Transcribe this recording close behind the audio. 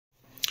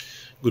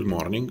Good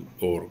morning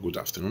or good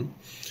afternoon.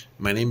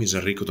 My name is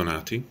Enrico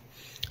Donati.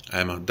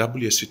 I am a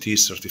WSET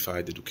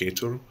certified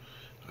educator,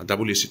 a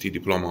WSET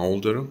diploma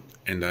holder,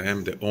 and I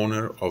am the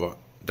owner of a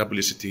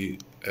WSET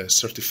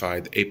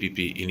certified APP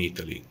in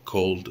Italy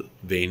called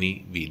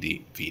Veni,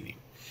 Vidi, Vini.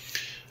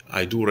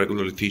 I do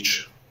regularly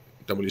teach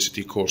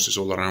WSET courses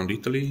all around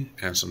Italy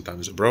and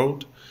sometimes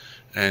abroad,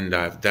 and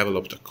I've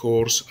developed a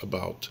course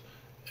about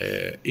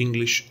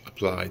English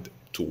applied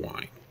to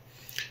wine.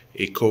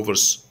 It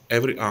covers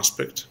every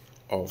aspect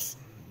of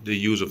the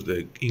use of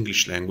the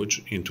English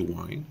language into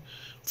wine,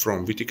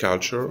 from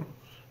viticulture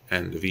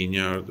and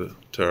vineyard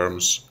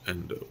terms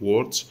and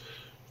words,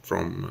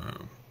 from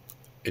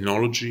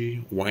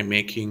enology,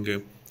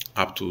 winemaking,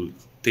 up to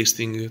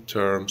tasting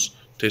terms,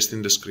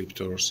 tasting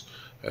descriptors,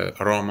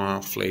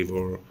 aroma,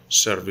 flavor,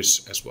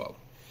 service as well.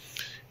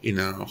 In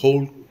a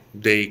whole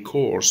day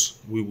course,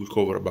 we will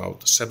cover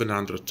about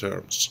 700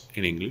 terms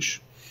in English,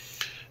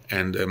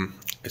 and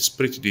it's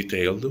pretty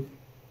detailed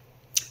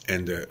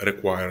and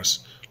requires,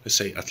 let's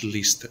say, at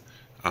least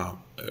a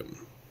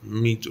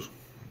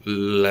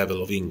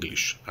mid-level of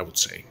English, I would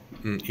say.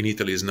 In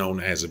Italy is known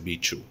as a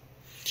B2.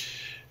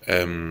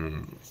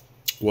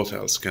 What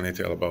else can I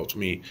tell about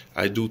me?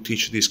 I do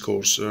teach this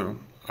course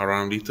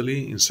around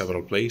Italy in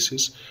several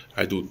places.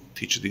 I do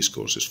teach these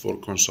courses for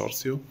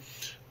consortio,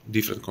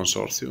 different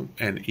consortio,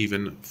 and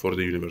even for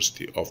the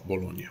University of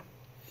Bologna.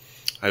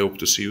 I hope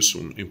to see you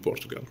soon in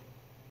Portugal.